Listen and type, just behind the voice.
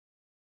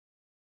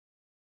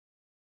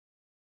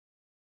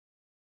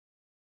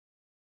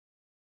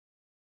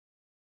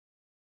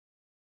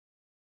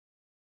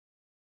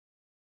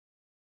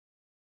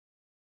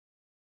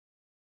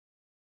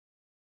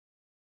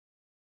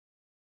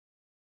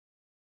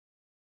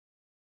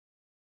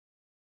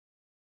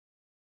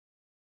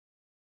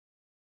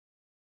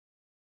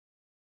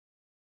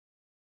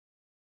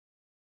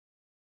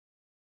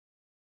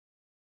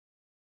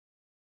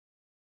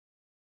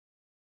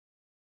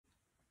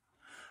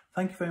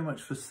Thank you very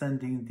much for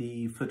sending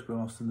the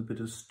photographs and the bit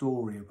of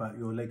story about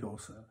your leg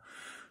ulcer.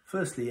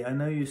 Firstly, I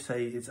know you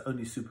say it's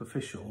only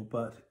superficial,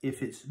 but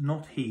if it's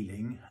not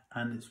healing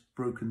and it's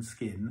broken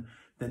skin,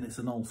 then it's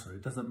an ulcer.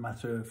 It doesn't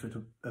matter if it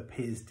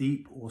appears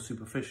deep or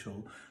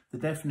superficial. The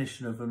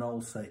definition of an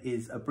ulcer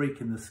is a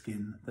break in the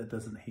skin that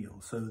doesn't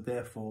heal. So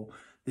therefore,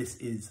 this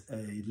is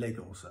a leg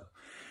ulcer.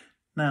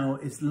 Now,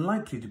 it's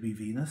likely to be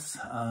venous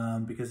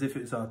because if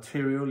it's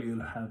arterial,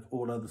 you'll have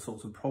all other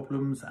sorts of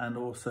problems, and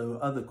also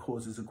other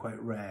causes are quite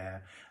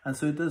rare. And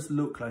so it does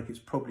look like it's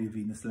probably a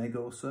venous leg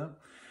ulcer.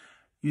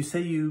 You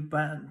say you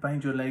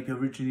banged your leg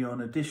originally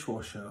on a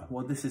dishwasher.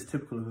 Well, this is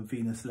typical of a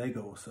venous leg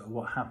ulcer.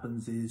 What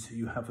happens is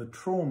you have a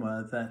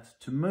trauma that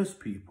to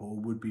most people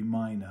would be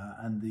minor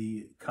and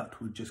the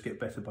cut would just get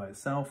better by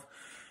itself.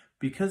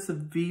 Because the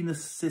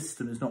venous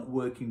system is not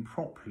working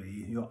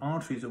properly, your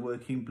arteries are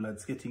working,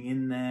 blood's getting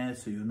in there,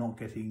 so you're not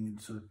getting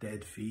sort of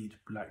dead feet,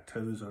 black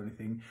toes or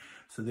anything.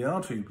 So the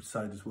artery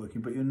side is working,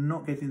 but you're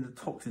not getting the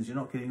toxins, you're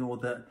not getting all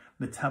the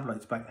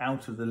metabolites back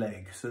out of the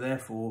leg. So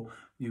therefore,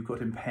 you've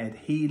got impaired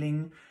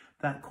healing.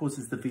 That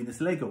causes the venous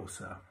leg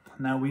ulcer.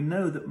 Now, we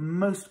know that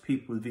most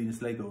people with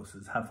venous leg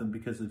ulcers have them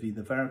because of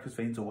either varicose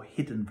veins or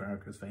hidden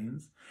varicose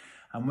veins.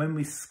 And when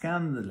we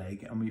scan the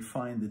leg and we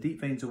find the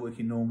deep veins are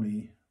working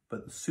normally,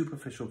 but the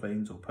superficial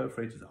veins or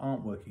perforators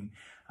aren't working,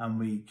 and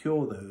we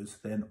cure those,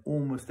 then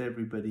almost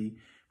everybody,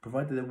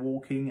 provided they're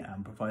walking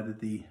and provided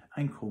the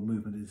ankle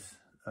movement is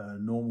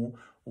normal,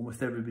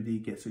 almost everybody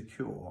gets a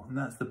cure. And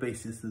that's the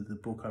basis of the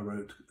book I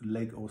wrote,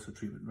 Leg Ulcer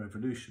Treatment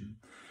Revolution.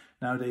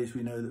 Nowadays,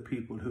 we know that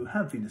people who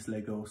have venous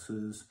leg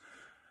ulcers,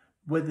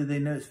 whether they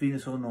know it's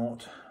venous or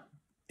not,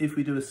 if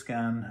we do a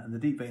scan and the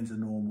deep veins are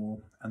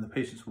normal and the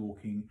patient's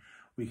walking,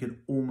 we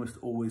can almost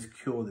always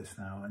cure this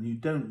now. And you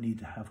don't need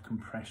to have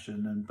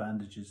compression and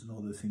bandages and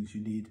all those things.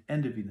 You need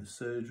endovenous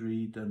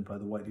surgery done by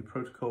the Whiteley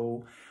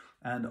protocol.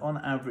 And on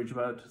average,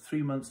 about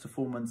 3 months to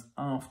 4 months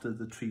after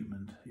the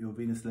treatment, your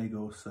venous leg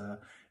ulcer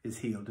is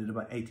healed in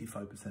about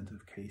 85%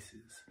 of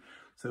cases.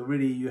 So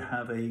really you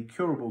have a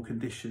curable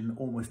condition,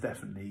 almost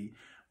definitely.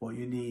 What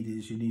you need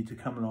is you need to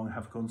come along,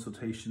 have a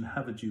consultation,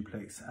 have a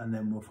duplex, and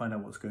then we'll find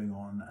out what's going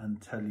on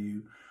and tell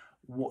you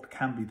what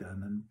can be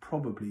done and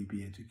probably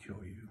be able to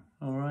cure you.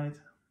 All right.